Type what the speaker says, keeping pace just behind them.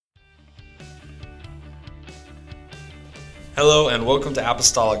Hello and welcome to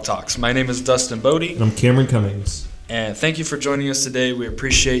Apostolic Talks. My name is Dustin Bodie. And I'm Cameron Cummings. And thank you for joining us today. We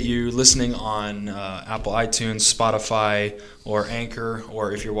appreciate you listening on Apple iTunes, Spotify, or Anchor,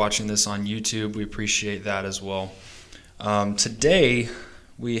 or if you're watching this on YouTube, we appreciate that as well. Today,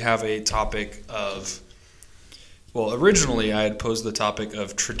 we have a topic of, originally I had posed the topic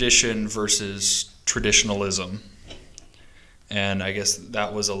of tradition versus traditionalism. And I guess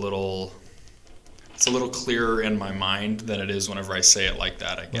that was it's a little clearer in my mind than it is whenever I say it like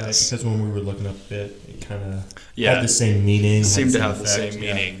that, I guess. Because when we were looking up it kind of had the same meaning. It seemed to have the same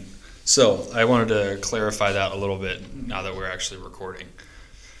meaning. So I wanted to clarify that a little bit now that we're actually recording.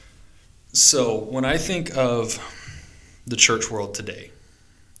 So when I think of the church world today,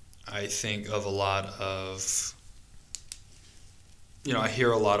 I think of a lot of, I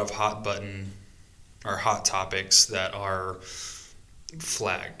hear a lot of hot topics that are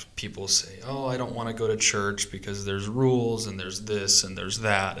flagged. People say, I don't want to go to church because there's rules and there's this and there's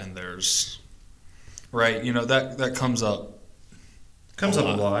that and there's, right? That comes up. Comes up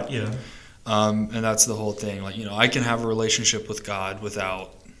a lot, yeah. And that's the whole thing. I can have a relationship with God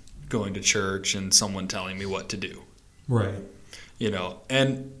without going to church and someone telling me what to do. Right.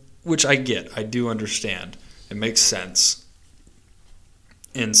 And which I get. I do understand. It makes sense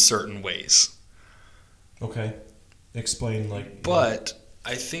in certain ways. Okay. Explain, But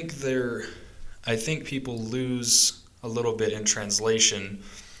I think people lose a little bit in translation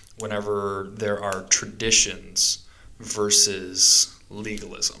whenever there are traditions versus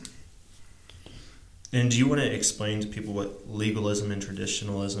legalism. And do you want to explain to people what legalism and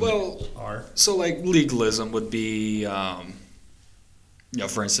traditionalism are? So legalism would be, for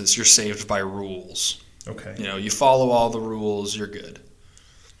instance, you're saved by rules. Okay. You follow all the rules, you're good.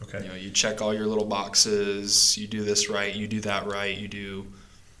 Okay. You check all your little boxes, you do this right, you do that right, you do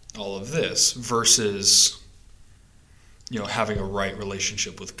all of this, versus, having a right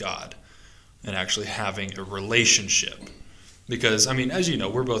relationship with God and actually having a relationship. Because, as you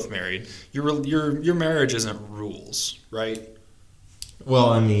know, we're both married. Your marriage isn't rules, right?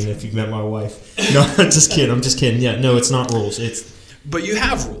 Well, if you've met my wife. No, I'm just kidding. Yeah, no, it's not rules. But you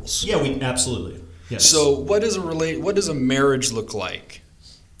have rules. Yeah, we absolutely. Yes. So what does a marriage look like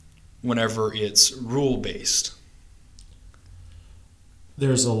whenever it's rule-based?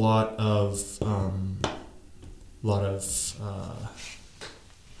 There's a lot of rule-based.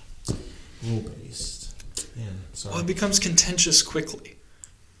 Man, sorry. Well, it becomes contentious quickly.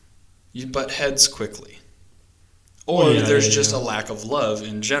 You butt heads quickly. Or there's just a lack of love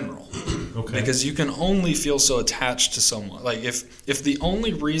in general. Okay. Because you can only feel so attached to someone. If the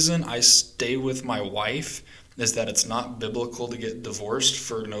only reason I stay with my wife is that it's not biblical to get divorced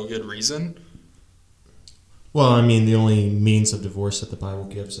for no good reason. Well, the only means of divorce that the Bible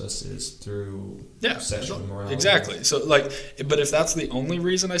gives us is through sexual immorality. Exactly. So, but if that's the only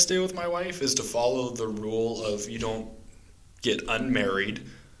reason I stay with my wife is to follow the rule of you don't get unmarried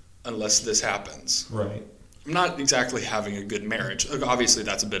unless this happens. Right. I'm not exactly having a good marriage. Obviously,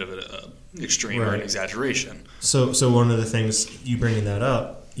 that's a bit of an extreme or an exaggeration. So one of the things you bringing that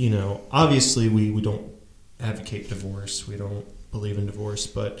up, obviously we don't advocate divorce. We don't believe in divorce,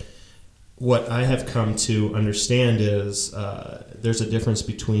 but what I have come to understand is there's a difference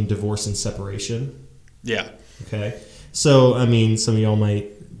between divorce and separation. Yeah. Okay. So, some of y'all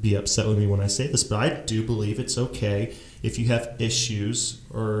might be upset with me when I say this, but I do believe it's okay if you have issues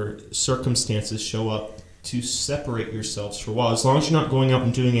or circumstances show up to separate yourselves for a while. As long as you're not going out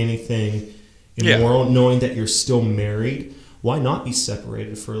and doing anything immoral, knowing that you're still married, why not be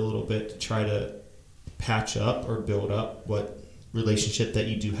separated for a little bit to try to patch up or build up what relationship that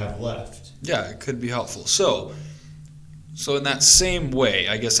you do have left? Yeah, it could be helpful. So in that same way,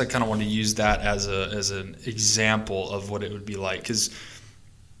 I guess I kind of want to use that as an example of what it would be like, because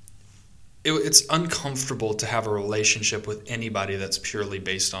it's uncomfortable to have a relationship with anybody that's purely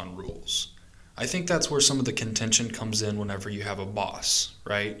based on rules. I think that's where some of the contention comes in whenever you have a boss,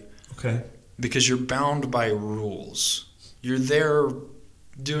 right? Okay. Because you're bound by rules. You're there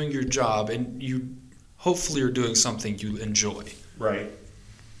doing your job, and you hopefully are doing something you enjoy. Right.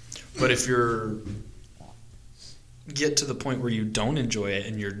 But if you get to the point where you don't enjoy it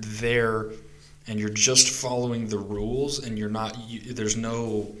and you're there and you're just following the rules and there's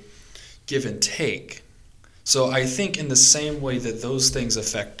no give and take. So I think in the same way that those things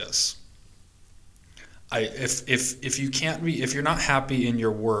affect us, if you're not happy in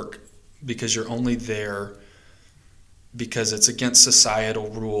your work because you're only there because it's against societal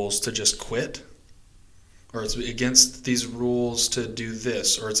rules to just quit, or it's against these rules to do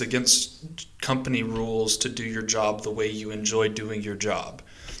this, or it's against company rules to do your job the way you enjoy doing your job.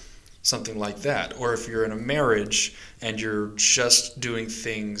 something like that. Or if you're in a marriage and you're just doing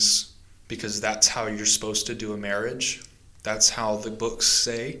things because that's how you're supposed to do a marriage, that's how the books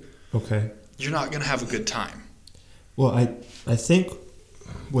say, Okay. you're not going to have a good time. Well, I think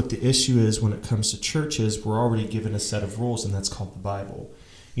what the issue is when it comes to churches, we're already given a set of rules, and that's called the Bible.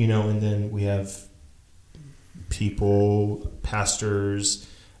 And then we have people, pastors,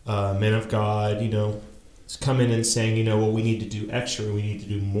 men of God, come in and saying, well, we need to do extra, we need to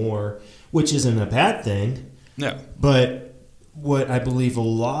do more, which isn't a bad thing. No. But what I believe a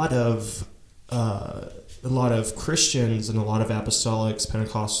lot of Christians and a lot of apostolics,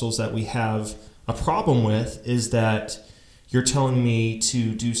 Pentecostals that we have a problem with is that you're telling me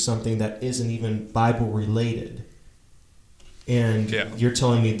to do something that isn't even Bible related. And you're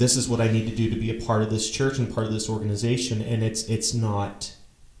telling me this is what I need to do to be a part of this church and part of this organization, and it's not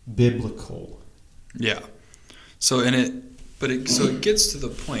biblical. Yeah. So it gets to the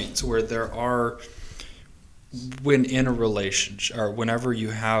point to where there are, when in a relationship, or whenever you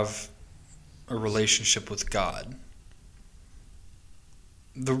have a relationship with God,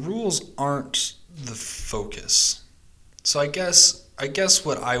 the rules aren't the focus. So I guess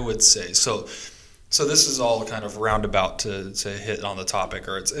what I would say, so this is all kind of roundabout to hit on the topic,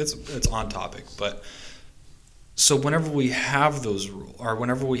 or it's on topic, but so whenever we have those rules, or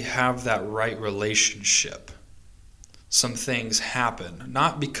whenever we have that right relationship, some things happen,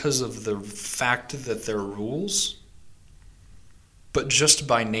 not because of the fact that they're rules, but just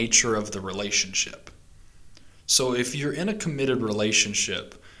by nature of the relationship. So if you're in a committed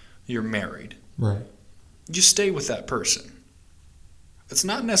relationship, you're married. Right. You stay with that person. It's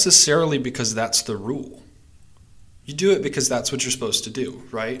not necessarily because that's the rule. You do it because that's what you're supposed to do,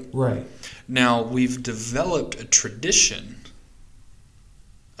 right? Right. Now, we've developed a tradition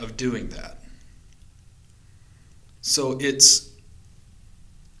of doing that. So we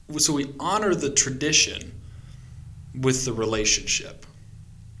honor the tradition with the relationship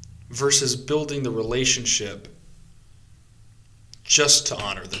versus building the relationship just to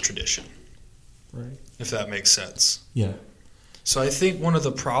honor the tradition. Right. If that makes sense. Yeah. So I think one of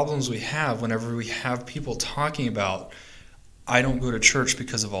the problems we have whenever we have people talking about, I don't go to church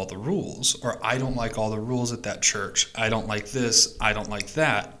because of all the rules, or I don't like all the rules at that church, I don't like this, I don't like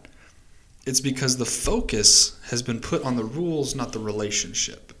that, it's because the focus has been put on the rules, not the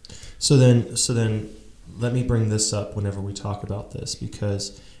relationship. So then let me bring this up whenever we talk about this,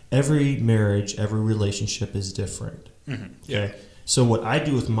 because every marriage, every relationship is different. Mm-hmm. Yeah. Okay? So what I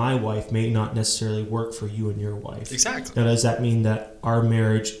do with my wife may not necessarily work for you and your wife. Exactly. Now, does that mean that our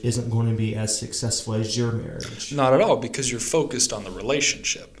marriage isn't going to be as successful as your marriage? Not at all, because you're focused on the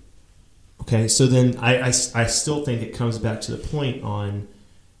relationship. Okay, so then I still think it comes back to the point on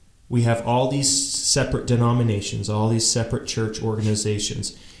we have all these separate denominations, all these separate church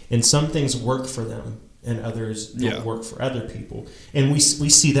organizations, and some things work for them and others don't work for other people. And we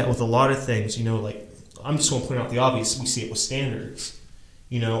see that with a lot of things, like I'm just going to point out the obvious. We see it with standards.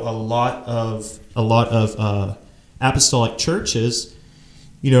 A lot of apostolic churches,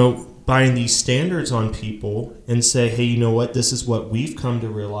 buying these standards on people and say, hey, you know what? This is what we've come to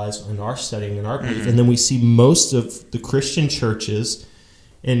realize in our studying and our belief. Mm-hmm. And then we see most of the Christian churches,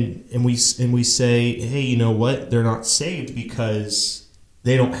 and we say, hey, you know what? They're not saved because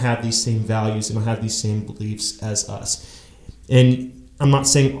they don't have these same values. They don't have these same beliefs as us. And I'm not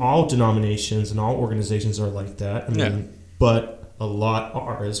saying all denominations and all organizations are like that. But a lot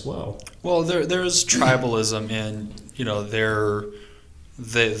are as well. Well, there's tribalism in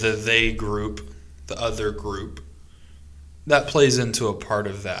the they group, the other group. That plays into a part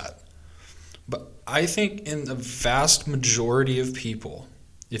of that. But I think in the vast majority of people,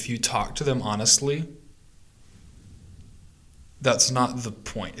 if you talk to them honestly, that's not the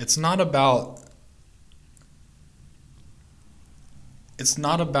point. It's not about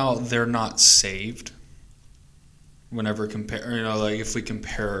they're not saved. Whenever if we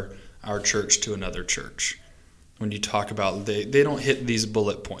compare our church to another church, when you talk about they don't hit these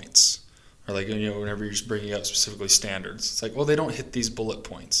bullet points, or whenever you're just bringing up specifically standards, it's like, well, they don't hit these bullet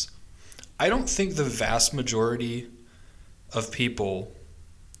points. I don't think the vast majority of people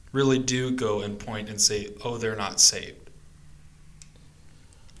really do go and point and say, oh, they're not saved.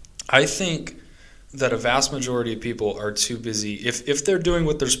 I think that a vast majority of people are too busy, if they're doing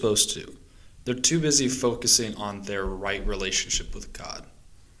what they're supposed to, they're too busy focusing on their right relationship with God.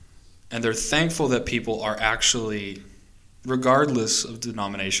 And they're thankful that people are actually, regardless of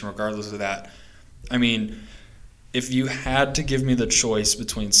denomination, regardless of that, if you had to give me the choice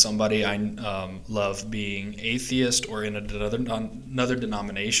between somebody I love being atheist or in another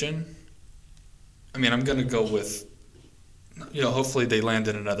denomination, I'm going to go with hopefully they land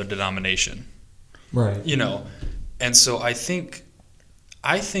in another denomination. Right. And so I think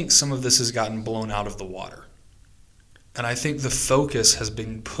some of this has gotten blown out of the water. And I think the focus has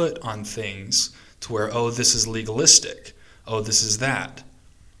been put on things to where, oh, this is legalistic. Oh, this is that.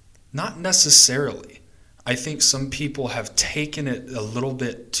 Not necessarily. I think some people have taken it a little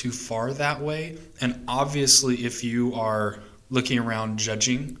bit too far that way. And obviously, if you are looking around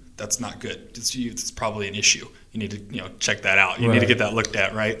judging, that's not good. It's probably an issue. You need to check that out. You need to get that looked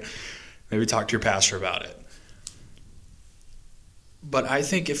at, right? Maybe talk to your pastor about it. But I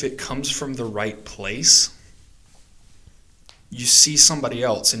think if it comes from the right place, you see somebody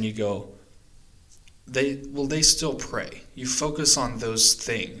else and you go, they still pray. You focus on those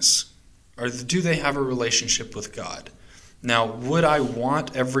things. Or do they have a relationship with God? Now, would I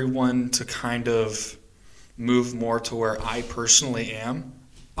want everyone to kind of move more to where I personally am?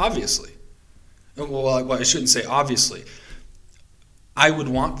 Obviously. Well, I shouldn't say obviously. I would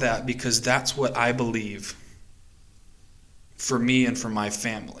want that because that's what I believe for me and for my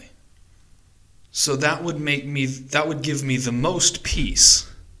family. So that would give me the most peace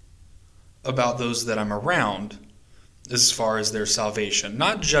about those that I'm around as far as their salvation.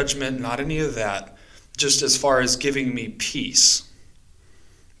 Not judgment, not any of that, just as far as giving me peace.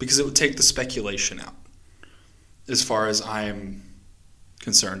 Because it would take the speculation out as far as I'm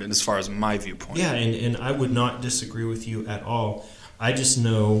concerned and as far as my viewpoint. Yeah, and I would not disagree with you at all. I just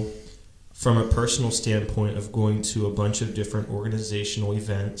know from a personal standpoint of going to a bunch of different organizational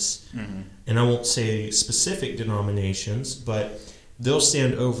events, and I won't say specific denominations, but they'll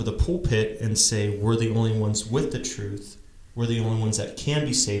stand over the pulpit and say, we're the only ones with the truth. We're the only ones that can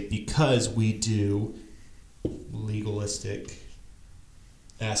be saved because we do legalistic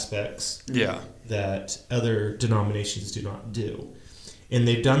aspects that other denominations do not do. And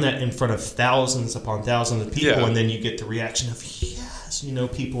they've done that in front of thousands upon thousands of people, and then you get the reaction of, yes,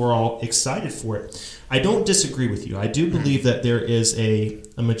 people are all excited for it. I don't disagree with you. I do believe that there is a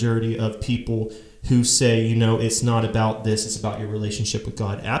majority of people who say, it's not about this, it's about your relationship with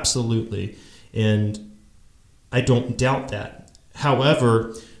God. Absolutely. And I don't doubt that.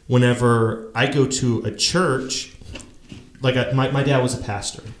 However, whenever I go to a church, like my dad was a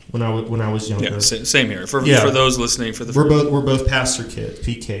pastor when I was younger. Yeah, same here. For those listening, we're both pastor kids,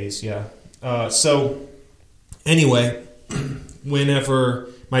 PKs. Yeah. So anyway, whenever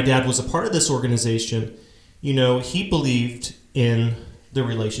my dad was a part of this organization, he believed in the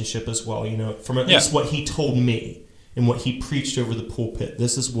relationship as well. From at least what he told me and what he preached over the pulpit.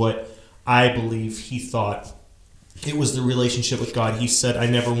 This is what I believe he thought it was the relationship with God. He said, I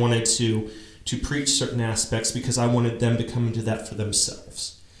never wanted to preach certain aspects because I wanted them to come into that for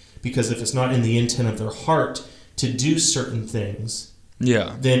themselves. Because if it's not in the intent of their heart to do certain things,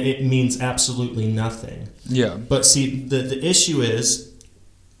 then it means absolutely nothing. Yeah. But see, the issue is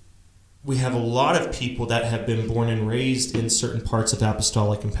we have a lot of people that have been born and raised in certain parts of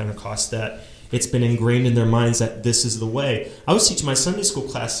Apostolic and Pentecost that it's been ingrained in their minds that this is the way. I was teaching my Sunday school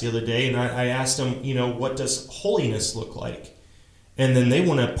class the other day, and I asked them, what does holiness look like? And then they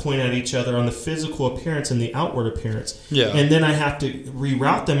want to point at each other on the physical appearance and the outward appearance. Yeah. And then I have to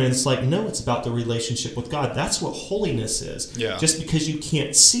reroute them, and it's like, no, it's about the relationship with God. That's what holiness is. Yeah. Just because you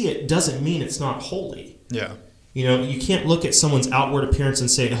can't see it doesn't mean it's not holy. Yeah. You can't look at someone's outward appearance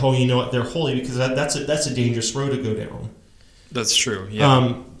and say, oh, you know what, they're holy, because that's a dangerous road to go down. That's true.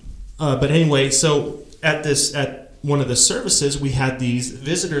 Yeah. But anyway, so at one of the services, we had these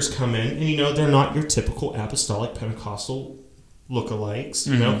visitors come in, and they're not your typical apostolic Pentecostal lookalikes.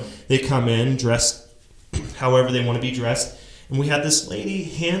 They come in dressed however they want to be dressed, and we had this lady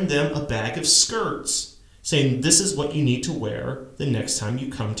hand them a bag of skirts, saying, "This is what you need to wear the next time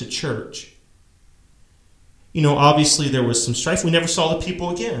you come to church." Obviously there was some strife. We never saw the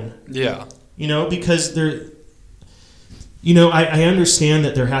people again. Yeah. Because they're. I understand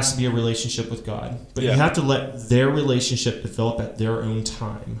that there has to be a relationship with God, but you have to let their relationship develop at their own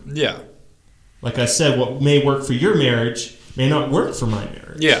time. Yeah. Like I said, what may work for your marriage may not work for my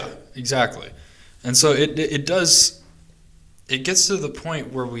marriage. Yeah, exactly. And so it does. It gets to the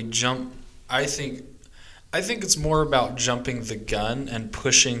point where we jump. I think it's more about jumping the gun and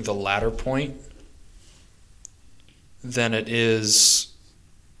pushing the ladder point than it is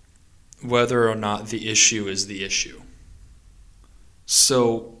whether or not the issue is the issue.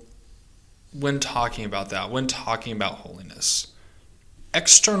 So when talking about that, when talking about holiness,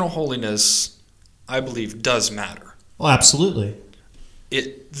 external holiness, I believe, does matter. Well, absolutely.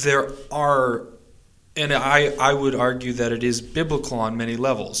 There are, and I would argue that it is biblical on many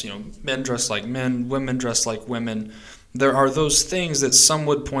levels. Men dress like men, women dress like women. There are those things that some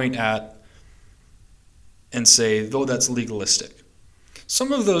would point at and say, oh, that's legalistic.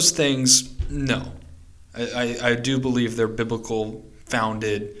 Some of those things, no. I do believe they're biblical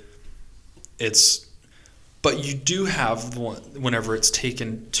founded. But you do have one whenever it's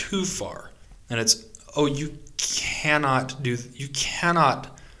taken too far, and it's, oh, you cannot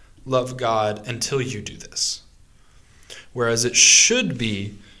love God until you do this. Whereas it should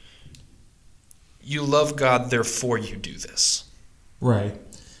be, you love God, therefore you do this. Right.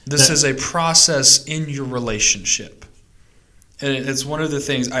 This is a process in your relationship. And it's one of the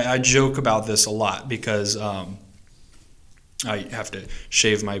things, I joke about this a lot because I have to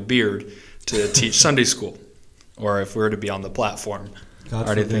shave my beard to teach Sunday school, or if we were to be on the platform God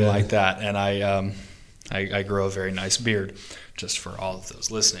or anything forbid. like that. And I grow a very nice beard, just for all of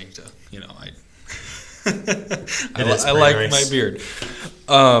those listening to, I like my beard.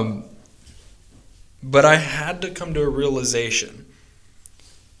 But I had to come to a realization.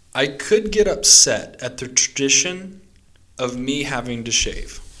 I could get upset at the tradition of me having to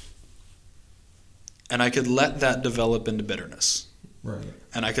shave. And I could let that develop into bitterness. Right.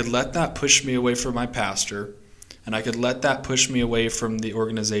 And I could let that push me away from my pastor. And I could let that push me away from the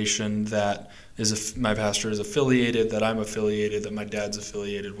organization that my pastor is affiliated, that I'm affiliated, that my dad's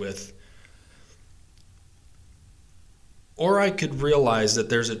affiliated with. Or I could realize that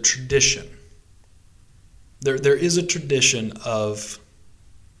there's a tradition. There is a tradition of,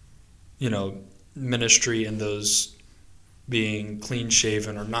 ministry and those being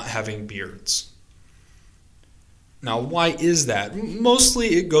clean-shaven or not having beards. Now, why is that? Mostly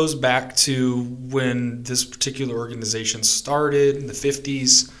it goes back to when this particular organization started in the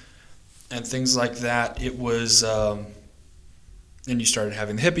 50s and things like that. It was, and you started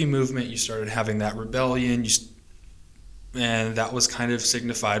having the hippie movement, you started having that rebellion, and that was kind of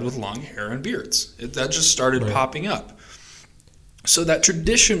signified with long hair and beards. That just started popping up. So that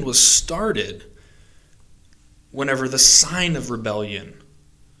tradition was started whenever the sign of rebellion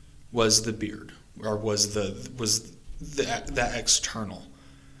was the beard, or was that external.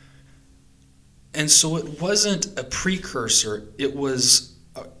 And so it wasn't a precursor, it was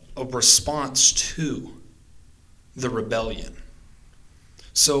a response to the rebellion.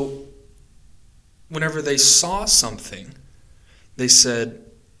 So whenever they saw something, they said,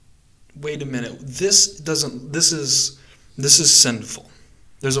 wait a minute, this is sinful.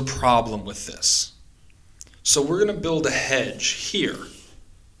 There's a problem with this. So we're going to build a hedge here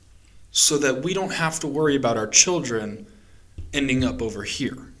so that we don't have to worry about our children ending up over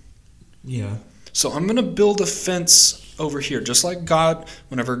here. Yeah. So I'm going to build a fence over here, just like God,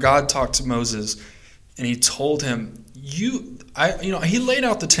 whenever God talked to Moses and he told him, he laid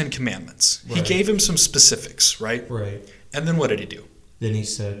out the 10 Commandments. Right. He gave him some specifics, right? Right. And then what did he do? Then he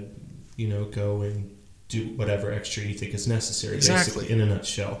said, go and do whatever extra you think is necessary. Exactly. Basically, in a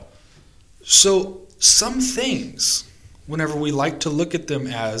nutshell. So some things, whenever we like to look at them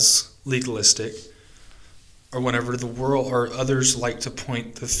as legalistic, or whenever the world or others like to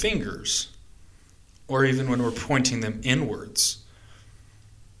point the fingers, or even when we're pointing them inwards,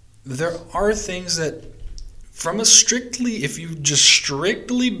 there are things that, from a strictly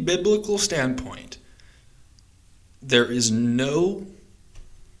biblical standpoint, there's nothing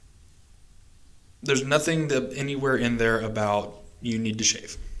that anywhere in there about you need to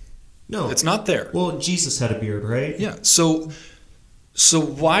shave. No. It's not there. Well, Jesus had a beard, right? Yeah. So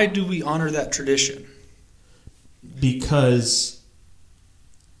why do we honor that tradition? Because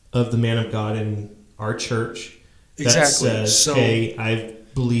of the man of God in our church that Exactly. says, hey, I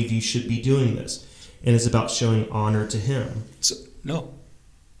believe you should be doing this. And it's about showing honor to him. So, no.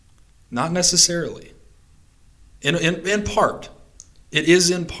 Not necessarily. In part. It is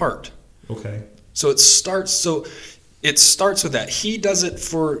in part. Okay. So it starts with that. He does it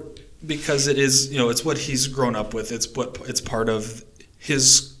because it is, it's what he's grown up with. It's part of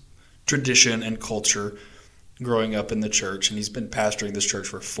his tradition and culture growing up in the church, and he's been pastoring this church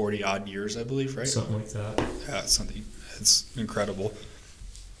for 40 odd years, I believe, right? Something like that. Yeah, it's incredible.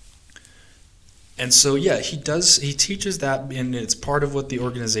 And so he teaches that, and it's part of what the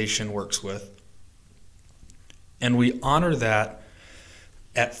organization works with. And we honor that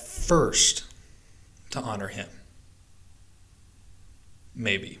at first to honor him.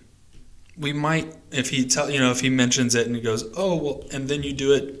 Maybe. We might, if he mentions it and he goes, oh, well, and then you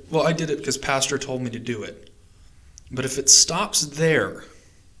do it. Well, I did it because pastor told me to do it. But if it stops there,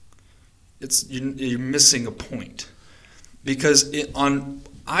 you're missing a point. Because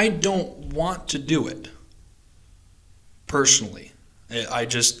I don't want to do it personally. I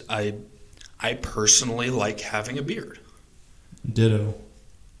personally like having a beard. Ditto.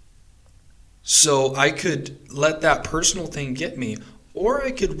 So I could let that personal thing get me, or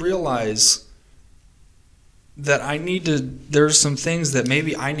I could realize that there's some things that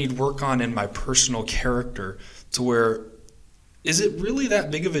maybe I need work on in my personal character, to where, is it really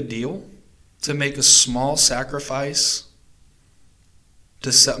that big of a deal to make a small sacrifice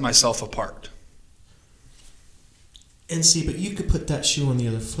to set myself apart? And see, but you could put that shoe on the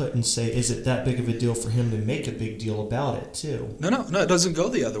other foot and say, is it that big of a deal for him to make a big deal about it too? No, it doesn't go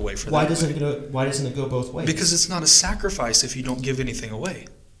the other way for that. Why doesn't it go both ways? Because it's not a sacrifice if you don't give anything away.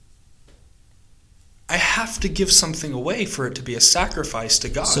 I have to give something away for it to be a sacrifice to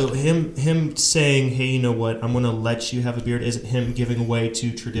God. So him saying, hey, you know what, I'm going to let you have a beard, isn't him giving away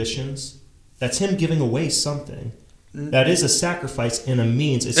to traditions? That's him giving away something. That is a sacrifice and a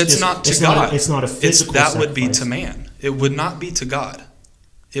means. It's not to God. It's not a physical sacrifice. That would be to man. It would not be to God.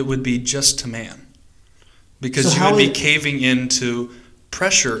 It would be just to man. Because you would be caving into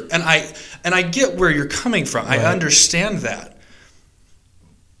pressure. And I get where you're coming from. Right. I understand that.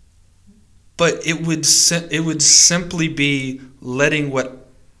 But it would simply be letting what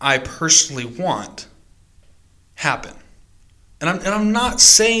I personally want happen. And I'm not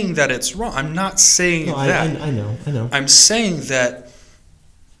saying that it's wrong. I'm not saying that. I know. I'm saying that,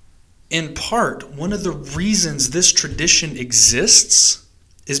 in part, one of the reasons this tradition exists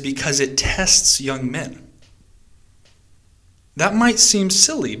is because it tests young men. That might seem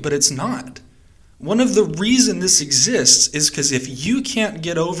silly, but it's not. One of the reasons this exists is because if you can't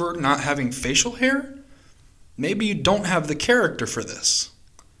get over not having facial hair, maybe you don't have the character for this.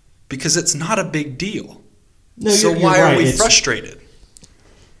 Because it's not a big deal. No, so why are we frustrated?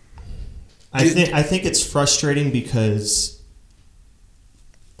 I think it's frustrating because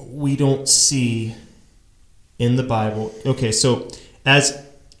we don't see in the Bible. Okay, so as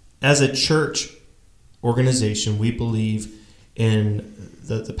a church organization, we believe in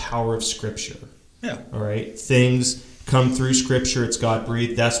the power of Scripture. Yeah. All right. Things come through Scripture. It's God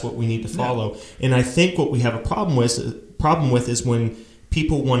breathed. That's what we need to follow. Yeah. And I think what we have a problem with is when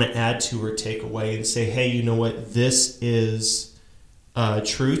people want to add to or take away and say, hey, you know what, this is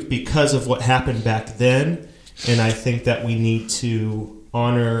truth because of what happened back then. And I think that we need to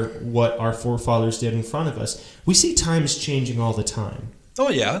honor what our forefathers did in front of us. We see times changing all the time. Oh,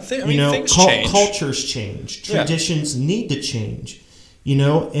 yeah. Things change. Cultures change. Traditions need to change.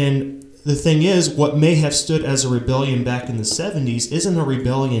 And the thing is, what may have stood as a rebellion back in the 70s isn't a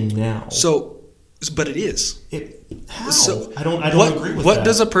rebellion now. But it is. How? So I don't agree with that. What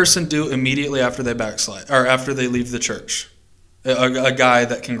does a person do immediately after they backslide or after they leave the church? A guy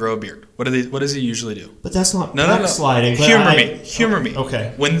that can grow a beard. What does he usually do? But that's not backsliding. No. Humor me.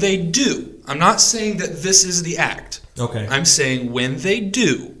 Okay. When they do, I'm not saying that this is the act. Okay. I'm saying when they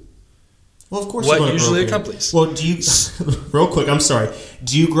do. Well, of course. What usually accompanies? Well, do you? Real quick, I'm sorry.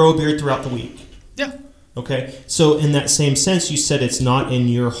 Do you grow a beard throughout the week? Yeah. Okay. So in that same sense, you said it's not in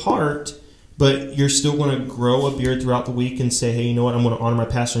your heart. But you're still going to grow a beard throughout the week and say, hey, you know what? I'm going to honor my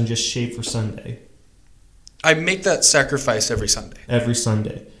pastor and just shave for Sunday. I make that sacrifice every Sunday. Every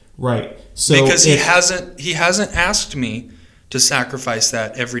Sunday. Right. So because he hasn't asked me to sacrifice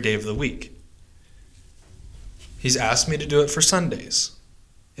that every day of the week. He's asked me to do it for Sundays.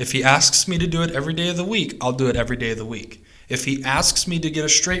 If he asks me to do it every day of the week, I'll do it every day of the week. If he asks me to get a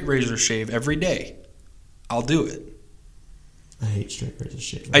straight razor shave every day, I'll do it. I hate straight razor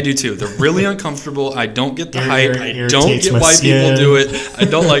shave. I do too. They're really uncomfortable. I don't get the hype. I don't get why people do it. I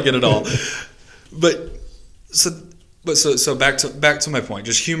don't like it at all. But back to my point.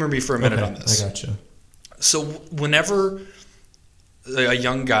 Just humor me for a minute on this. I gotcha. So whenever a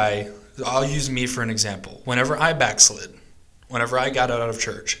young guy, I'll use me for an example. Whenever I backslid, whenever I got out of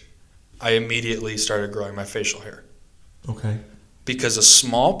church, I immediately started growing my facial hair. Okay. Because a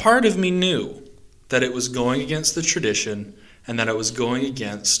small part of me knew that it was going against the tradition. And that it was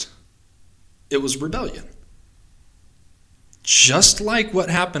rebellion. Just like what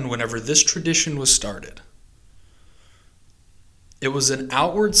happened whenever this tradition was started. It was an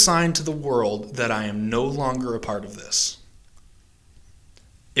outward sign to the world that I am no longer a part of this.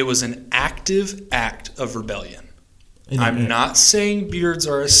 It was an active act of rebellion. I'm not saying beards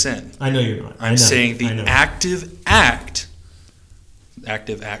are a sin. I know you're not. I'm saying the active act,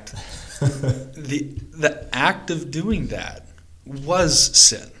 the act of doing that was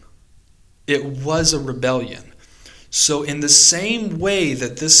sin. It was a rebellion. So in the same way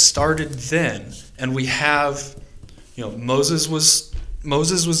that this started then, and we have, Moses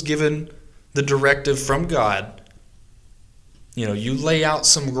was given the directive from God. You lay out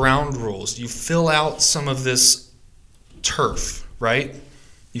some ground rules. You fill out some of this turf, right?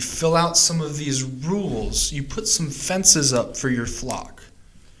 You fill out some of these rules. You put some fences up for your flock.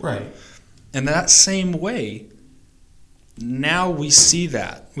 Right. In that same way, now we see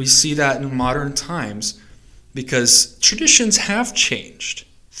that. We see that in modern times because traditions have changed.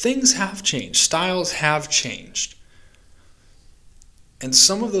 Things have changed. Styles have changed. And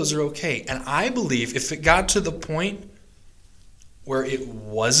some of those are okay. And I believe if it got to the point where it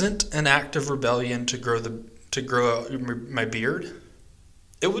wasn't an act of rebellion to grow my beard,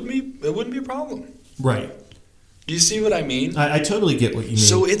 it wouldn't be a problem. Right. Do you see what I mean? I totally get what you mean.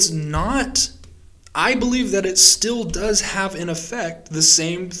 So it's not. I believe that it still does have in effect the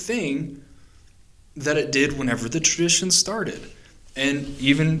same thing that it did whenever the tradition started, and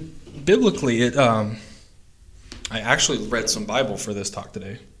even biblically, it. I actually read some Bible for this talk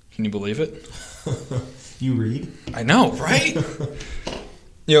today. Can you believe it? You read? I know, right?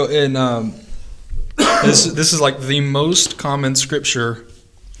 And this is like the most common scripture,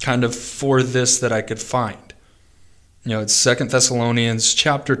 kind of for this that I could find. It's 2 Thessalonians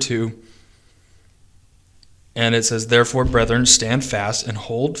chapter 2. And it says, "Therefore, brethren, stand fast and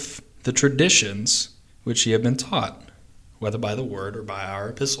hold the traditions which ye have been taught, whether by the word or by our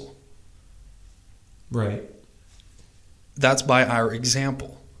epistle." Right. That's by our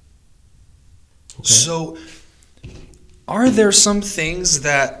example. Okay. So, are there some things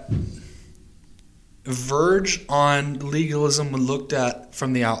that verge on legalism when looked at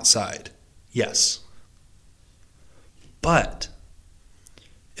from the outside? Yes. But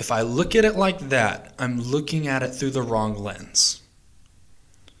if I look at it like that, I'm looking at it through the wrong lens.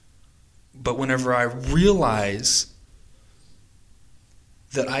 But whenever I realize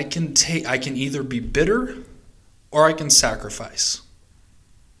that I can either be bitter or I can sacrifice.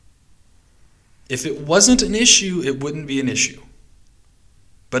 If it wasn't an issue, it wouldn't be an issue.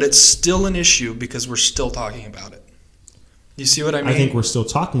 But it's still an issue because we're still talking about it. You see what I mean? I think we're still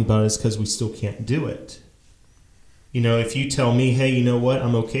talking about it because we still can't do it. If you tell me, hey, you know what,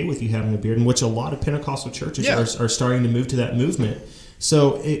 I'm okay with you having a beard, in which a lot of Pentecostal churches are starting to move to that movement.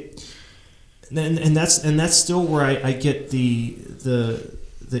 So and that's still where I get the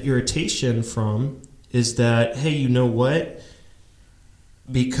irritation from, is that, hey, you know what,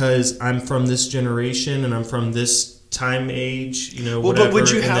 because I'm from this generation and I'm from this time age, whatever. But would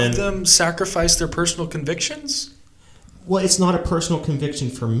you have them sacrifice their personal convictions? Well, it's not a personal conviction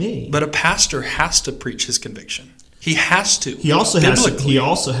for me. But a pastor has to preach his conviction. He has to. He also has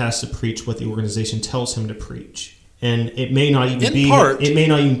to preach what the organization tells him to preach. And it may not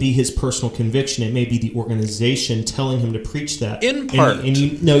even be his personal conviction. It may be the organization telling him to preach that. In part.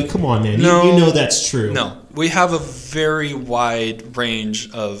 And come on, man. No, you know that's true. No. We have a very wide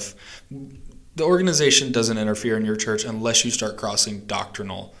range of... The organization doesn't interfere in your church unless you start crossing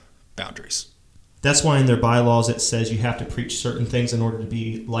doctrinal boundaries. That's why in their bylaws it says you have to preach certain things in order to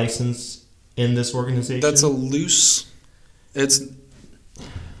be licensed in this organization. That's a loose...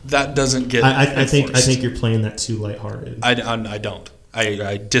 That doesn't get I think you're playing that too lighthearted. I don't.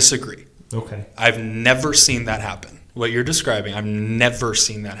 I disagree. Okay. I've never seen that happen. What you're describing, I've never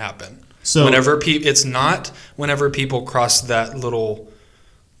seen that happen. So it's not whenever people cross that little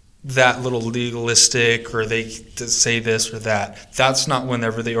legalistic, or they say this or that. That's not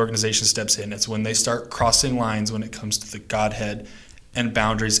whenever the organization steps in. It's when they start crossing lines when it comes to the Godhead and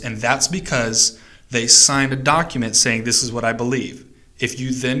boundaries, and that's because they signed a document saying this is what I believe. If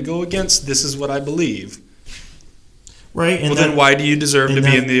you then go against this is what I believe, right? Then why do you deserve to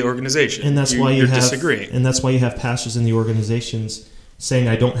be in the organization? And that's why you're disagreeing. And that's why you have pastors in the organizations saying,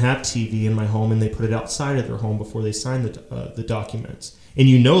 "I don't have TV in my home," and they put it outside of their home before they sign the documents. And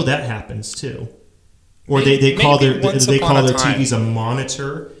that happens too. Or they call their TVs a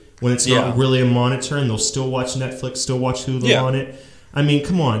monitor when it's not really a monitor, and they'll still watch Netflix, still watch Hulu on it. I mean,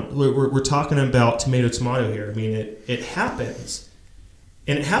 come on, we're talking about tomato here. I mean, it happens.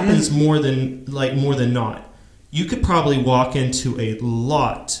 And it happens more than not. You could probably walk into a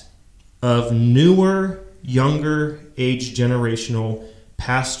lot of newer, younger age generational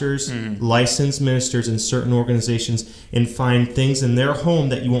pastors, licensed ministers in certain organizations, and find things in their home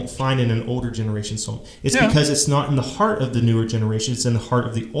that you won't find in an older generation's home. It's because it's not in the heart of the newer generation, it's in the heart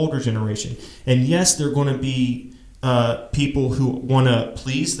of the older generation. And yes, they're going to be people who want to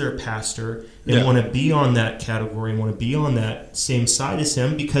please their pastor and want to be on that category and want to be on that same side as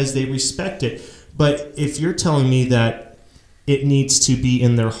him because they respect it. But if you're telling me that it needs to be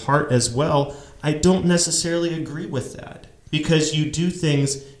in their heart as well, I don't necessarily agree with that, because you do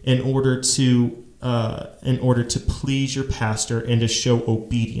things in order to please your pastor and to show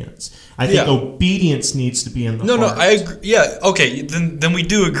obedience. I think obedience needs to be in the heart. No, I agree. Yeah, okay, then we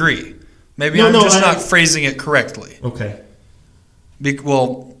do agree. Maybe I'm not phrasing it correctly. Okay.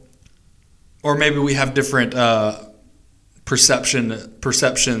 Or maybe we have different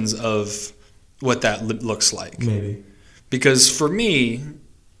perceptions of what that looks like. Maybe. Because for me,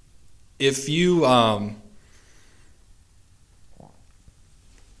 if you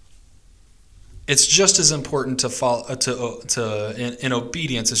it's just as important to follow in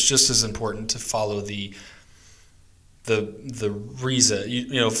obedience. It's just as important to follow the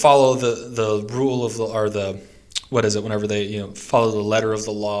reason. Follow the rule of the, or the, what is it? Whenever they follow the letter of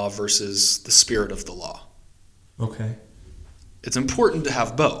the law versus the spirit of the law. Okay. It's important to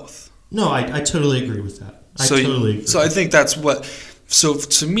have both. No, I totally agree with that. Totally agree. So I think that's what. So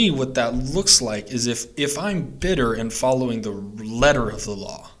to me, what that looks like is if I'm bitter and following the letter of the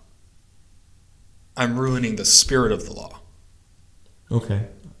law, I'm ruining the spirit of the law. Okay.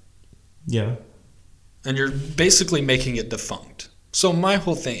 Yeah. And you're basically making it defunct. So my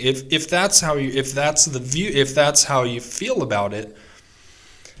whole thing, if that's how you feel about it,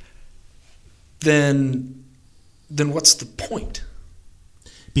 then what's the point?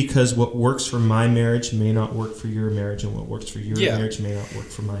 Because what works for my marriage may not work for your marriage, and what works for your marriage may not work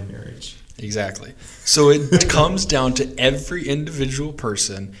for my marriage. Exactly. So it comes down to every individual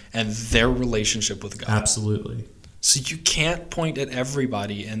person and their relationship with God. Absolutely. So you can't point at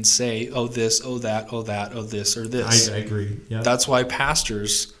everybody and say, oh, this, oh, that, oh, that, oh, this, or this. I agree. Yeah. That's why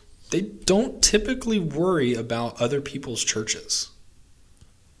pastors, they don't typically worry about other people's churches.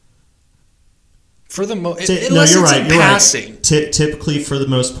 For the unless you're it's right. in You're passing. Right. Typically, for the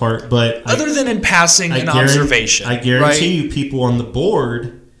most part, but other than in passing and observation, I guarantee you, people on the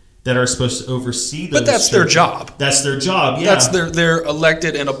board that are supposed to oversee those. But that's their job. That's their job. Yeah, that's they're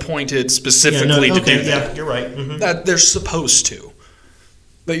elected and appointed specifically to do that. Yeah, you're right. Mm-hmm. That they're supposed to.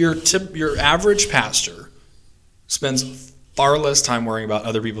 But your average pastor spends far less time worrying about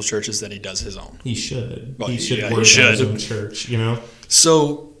other people's churches than he does his own. He should. Well, he should worry about his own church.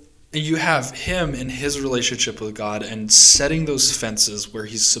 So you have him in his relationship with God and setting those fences where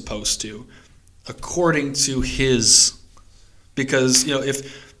he's supposed to, according to his. Because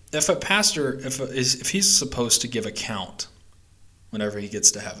if a pastor, if he's supposed to give account whenever he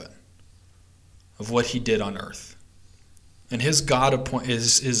gets to heaven of what he did on earth, and his God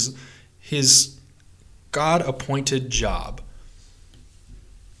appointed job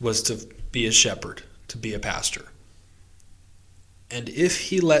was to be a shepherd, to be a pastor. And if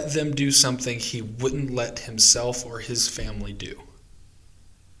he let them do something he wouldn't let himself or his family do,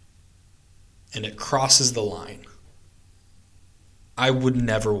 and it crosses the line, I would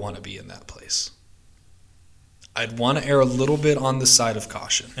never want to be in that place. I'd want to err a little bit on the side of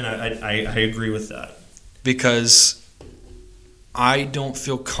caution. And I agree with that. Because I don't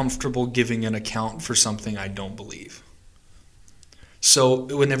feel comfortable giving an account for something I don't believe. So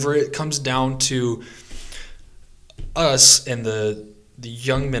whenever it comes down to us and the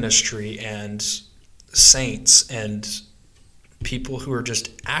young ministry and saints and people who are just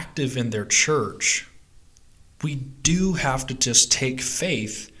active in their church, we do have to just take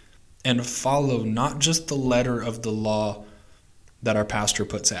faith and follow not just the letter of the law that our pastor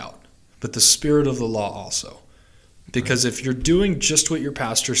puts out, but the spirit of the law also. Because if you're doing just what your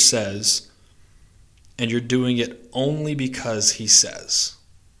pastor says, and you're doing it only because he says,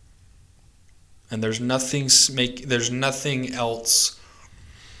 and there's nothing else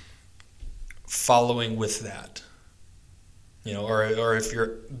following with that, or if you're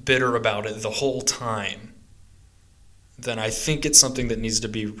bitter about it the whole time, then I think it's something that needs to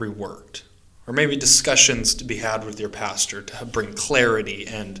be reworked. Or maybe discussions to be had with your pastor to bring clarity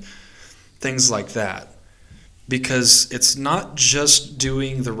and things like that. Because it's not just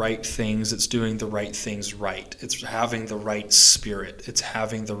doing the right things, it's doing the right things right. It's having the right spirit. It's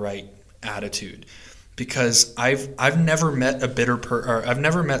having the right attitude. Because I've never met I've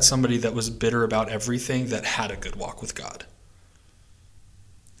never met somebody that was bitter about everything that had a good walk with God.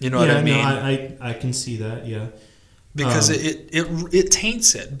 You know what I mean? No, I can see that, yeah. Because it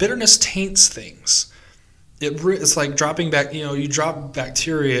taints it. Bitterness taints things. It's like dropping back. You drop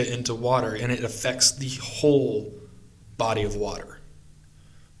bacteria into water, and it affects the whole body of water,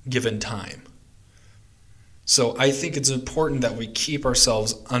 given time. So I think it's important that we keep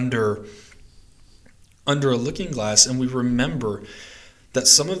ourselves under a looking glass, and we remember that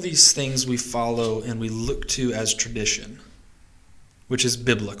some of these things we follow and we look to as tradition, which is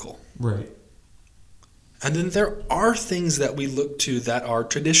biblical. Right. And then there are things that we look to that are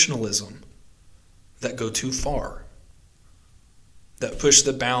traditionalism, that go too far, that push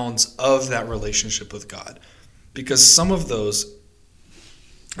the bounds of that relationship with God. Because some of those,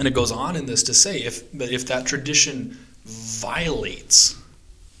 and it goes on in this to say, if that tradition violates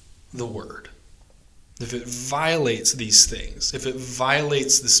the word, if it violates these things, if it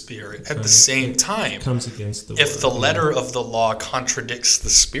violates the spirit, at the same time, comes against the if the letter of the law contradicts the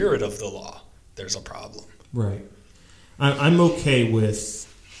spirit of the law, there's a problem. Right. I'm okay with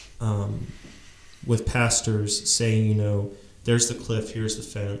pastors saying, there's the cliff, here's the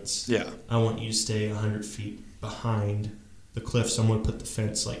fence. Yeah. I want you to stay 100 feet behind the cliff, so I'm going to put the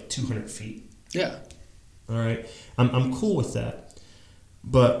fence like 200 feet. Yeah. All right? I'm cool with that.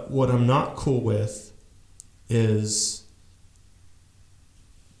 But what I'm not cool with is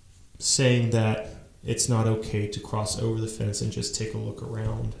saying that it's not okay to cross over the fence and just take a look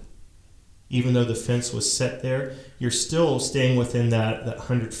around. Even though the fence was set there, you're still staying within that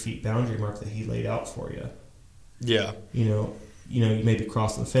 100 feet boundary mark that he laid out for you. Yeah. You may be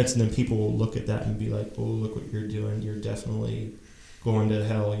crossing the fence, and then people will look at that and be like, oh, look what you're doing. You're definitely going to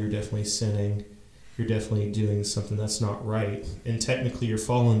hell. You're definitely sinning. You're definitely doing something that's not right. And technically, you're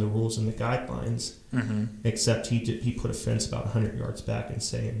following the rules and the guidelines, except he put a fence about 100 yards back and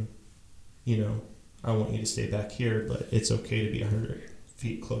saying, I want you to stay back here, but it's okay to be 100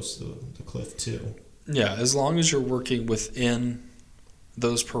 feet close to the cliff too. Yeah, as long as you're working within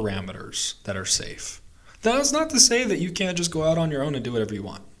those parameters that are safe. That's not to say that you can't just go out on your own and do whatever you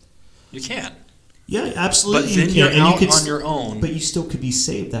want. You can. Yeah, absolutely. But then you're out on your own. But you still could be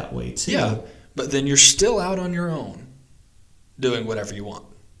saved that way too. Yeah, but then you're still out on your own doing whatever you want.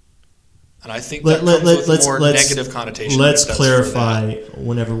 And I think that comes with more negative connotation. Let's clarify,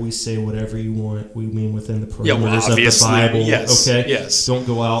 whenever we say whatever you want, we mean within the parameters of the Bible. Yes, okay? Yes. Don't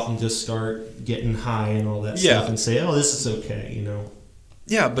go out and just start getting high and all that stuff and say, oh, this is okay,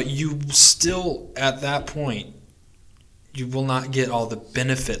 Yeah, but you still, at that point, you will not get all the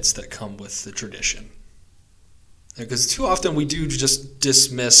benefits that come with the tradition. Because too often we do just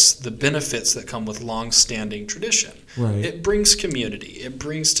dismiss the benefits that come with long-standing tradition. Right. It brings community. It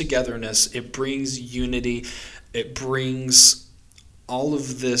brings togetherness. It brings unity. It brings all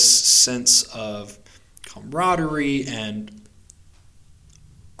of this sense of camaraderie and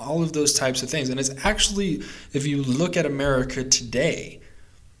all of those types of things. And it's actually, if you look at America today,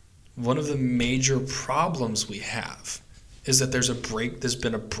 one of the major problems we have is that there's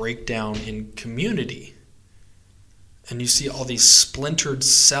been a breakdown in community. And you see all these splintered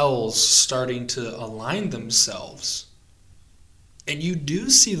cells starting to align themselves. And you do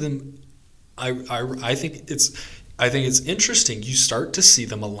see them. I think it's interesting. You start to see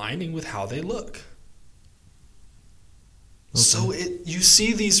them aligning with how they look. Okay. So you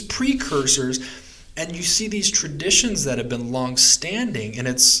see these precursors, and you see these traditions that have been long standing, and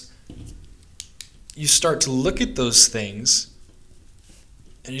you start to look at those things.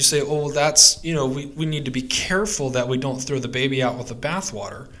 And you say, oh, that's, we need to be careful that we don't throw the baby out with the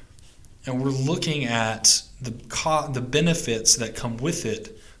bathwater. And we're looking at the benefits that come with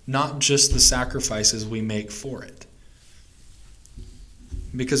it, not just the sacrifices we make for it.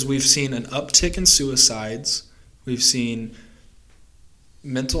 Because we've seen an uptick in suicides. We've seen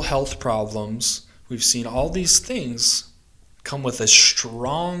mental health problems. We've seen all these things come with a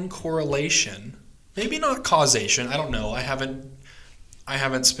strong correlation. Maybe not causation. I don't know. I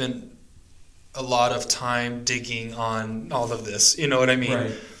haven't spent a lot of time digging on all of this. You know what I mean?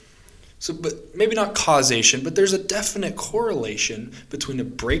 Right. So, but maybe not causation, but there's a definite correlation between a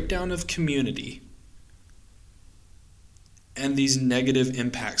breakdown of community and these negative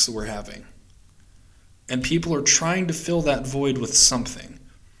impacts that we're having. And people are trying to fill that void with something.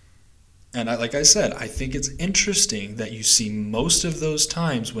 And like I said, I think it's interesting that you see most of those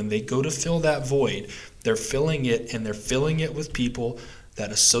times when they go to fill that void, they're filling it, and they're filling it with people that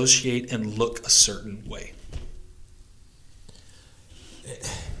associate and look a certain way.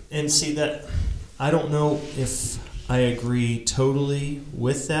 And see that, I don't know if I agree totally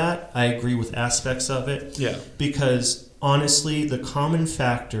with that. I agree with aspects of it. Yeah. Because honestly, the common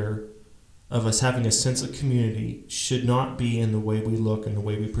factor of us having a sense of community should not be in the way we look and the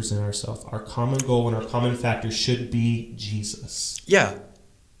way we present ourselves. Our common goal and our common factor should be Jesus. Yeah,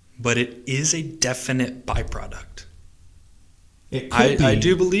 but it is a definite byproduct. It could be. I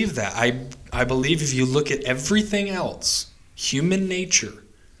do believe that. I believe if you look at everything else, human nature,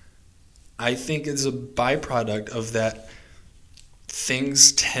 I think it's a byproduct of that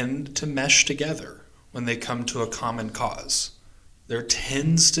things tend to mesh together when they come to a common cause. There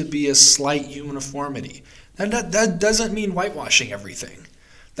tends to be a slight uniformity. That doesn't mean whitewashing everything.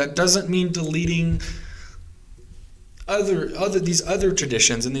 That doesn't mean deleting these other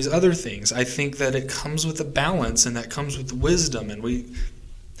traditions and these other things. I think that it comes with a balance, and that comes with wisdom, and we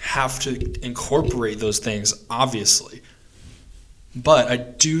have to incorporate those things, obviously. But I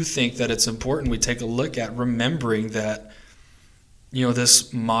do think that it's important we take a look at remembering that,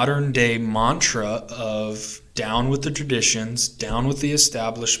 this modern day mantra of down with the traditions, down with the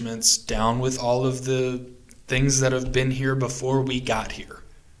establishments, down with all of the things that have been here before we got here,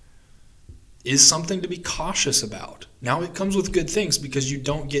 is something to be cautious about. Now, it comes with good things because you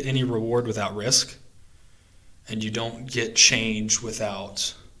don't get any reward without risk. and you don't get change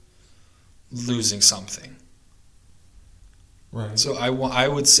without losing something. Right. So I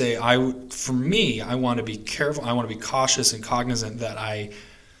would say, for me, I want to be careful. I want to be cautious and cognizant that I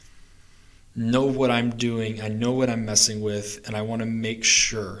know what I'm doing. I know what I'm messing with, and I want to make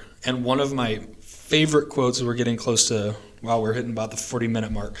sure. And one of my favorite quotes, we're getting close to, we're hitting about the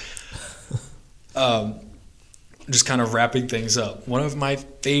 40-minute mark. Just kind of wrapping things up. One of my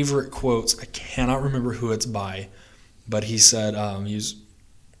favorite quotes, I cannot remember who it's by, but he said, he's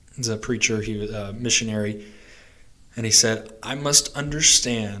a preacher, he was a missionary, and he said, I must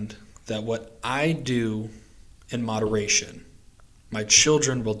understand that what I do in moderation, my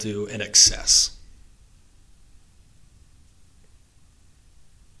children will do in excess.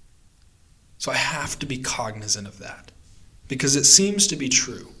 So I have to be cognizant of that, because it seems to be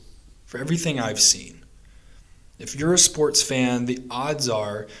true for everything I've seen. If you're a sports fan, the odds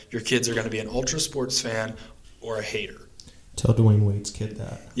are your kids are going to be an ultra sports fan or a hater. Tell Dwayne Wade's kid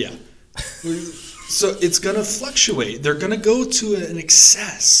that. Yeah. So it's going to fluctuate. They're going to go to an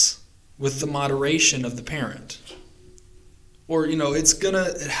excess with the moderation of the parent. Or,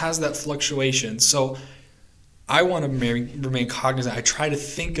 it has that fluctuation. So I want to remain cognizant. I try to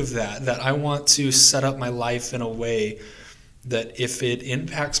think of that I want to set up my life in a way that if it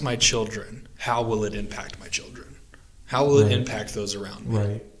impacts my children, how will it impact my children? How will it impact those around me?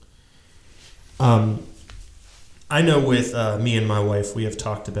 Right. I know with me and my wife, we have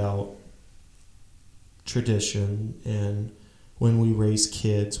talked about tradition and when we raise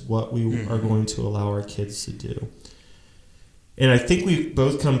kids, what we are going to allow our kids to do. And I think we've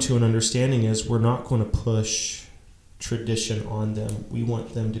both come to an understanding is we're not going to push tradition on them. We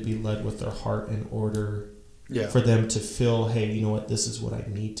want them to be led with their heart in order for them to feel, hey, you know what, this is what I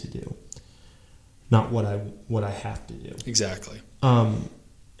need to do, not what I have to do. Exactly.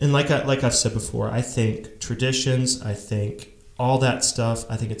 And like I've said before, I think traditions, I think all that stuff,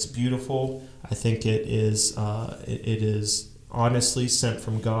 I think it's beautiful. I think it is honestly sent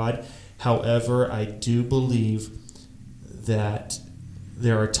from God. However, I do believe that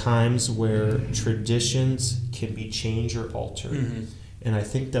there are times where traditions can be changed or altered. Mm-hmm. And I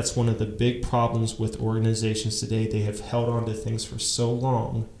think that's one of the big problems with organizations today. They have held on to things for so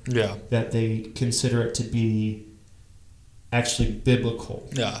long that they consider it to be actually biblical.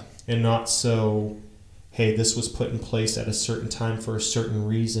 Yeah. And not so, hey, this was put in place at a certain time for a certain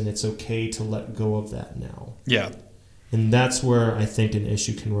reason. It's okay to let go of that now. Yeah. And that's where I think an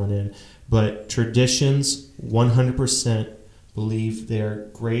issue can run in. But traditions, 100% believe they're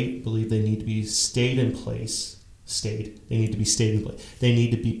great, believe they need to be stayed in place. They need to be stayed in place. They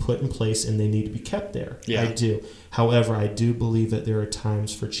need to be put in place and they need to be kept there. Yeah. I do. However, I do believe that there are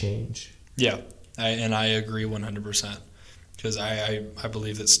times for change. Yeah, I agree 100%. Because I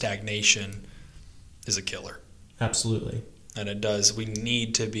believe that stagnation is a killer. Absolutely. And it does. We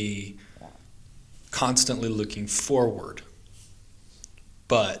need to be constantly looking forward.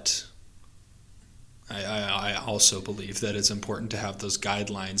 But I also believe that it's important to have those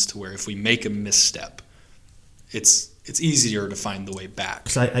guidelines to where if we make a misstep, it's easier to find the way back.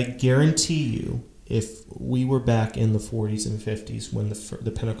 Because I guarantee you, if we were back in the 40s and 50s when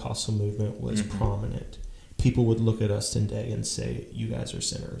the Pentecostal movement was prominent, people would look at us today and say, you guys are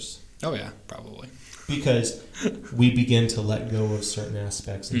sinners. Oh, yeah, probably. Because we begin to let go of certain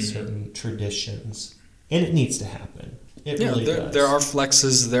aspects and certain traditions. And it needs to happen. It really does. There are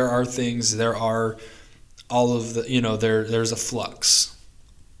flexes, there are things, there are all of the, there's a flux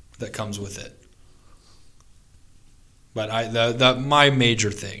that comes with it. But my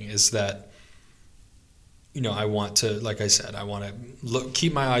major thing is that, I want to, like I said, I want to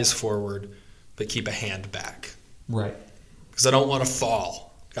keep my eyes forward, but keep a hand back. Right. Because I don't want to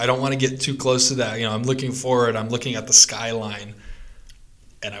fall. I don't want to get too close to that. I'm looking forward. I'm looking at the skyline,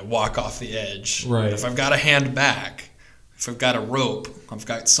 and I walk off the edge. Right. If I've got a hand back, if I've got a rope, I've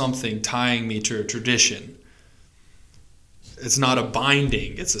got something tying me to a tradition. It's not a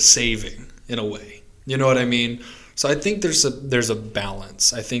binding. It's a saving in a way. You know what I mean? So I think there's a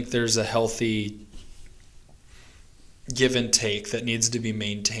balance. I think there's a healthy give and take that needs to be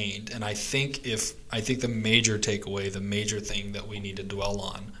maintained. And I think the major takeaway, the major thing that we need to dwell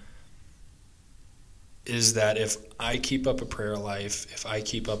on is that if I keep up a prayer life, if I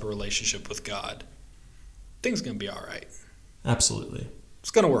keep up a relationship with God, things are going to be all right. Absolutely.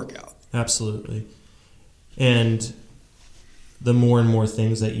 It's going to work out. Absolutely. And the more and more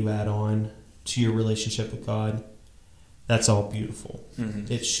things that you add on to your relationship with God, that's all beautiful.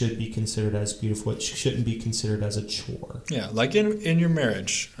 Mm-hmm. It should be considered as beautiful. It shouldn't be considered as a chore. Yeah, like in your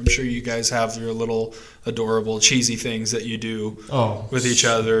marriage. I'm sure you guys have your little adorable, cheesy things that you do with each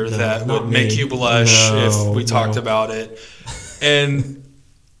other that would make you blush if we talked about it. And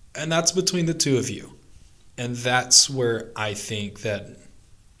that's between the two of you. And that's where I think that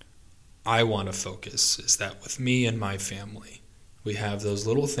I want to focus, is that with me and my family, we have those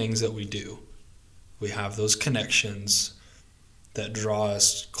little things that we do. We have those connections that draw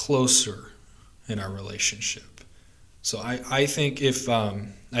us closer in our relationship. So I think if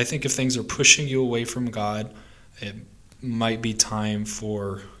things are pushing you away from God, it might be time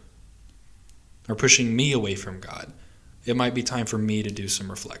or pushing me away from God. It might be time for me to do some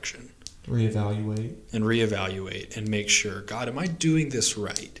reflection. Reevaluate and make sure, God, am I doing this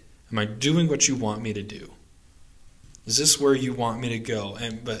right? Am I doing what you want me to do? Is this where you want me to go?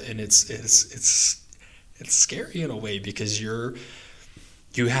 And it's scary in a way, because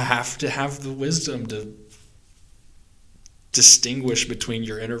you have to have the wisdom to distinguish between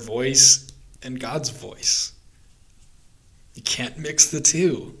your inner voice and God's voice. You can't mix the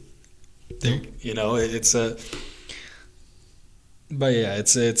two.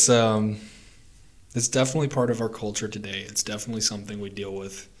 It's definitely part of our culture today. It's definitely something we deal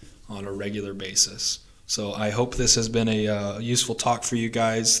with on a regular basis. So I hope this has been a useful talk for you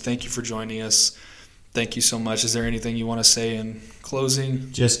guys. Thank you for joining us. Thank you so much. Is there anything you want to say in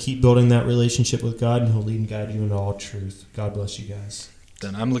closing? Just keep building that relationship with God, and He'll lead and guide you into all truth. God bless you guys.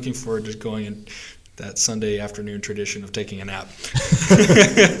 Then I'm looking forward to going in that Sunday afternoon tradition of taking a nap.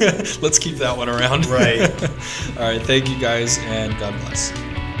 Let's keep that one around. Right. All right. Thank you guys, and God bless.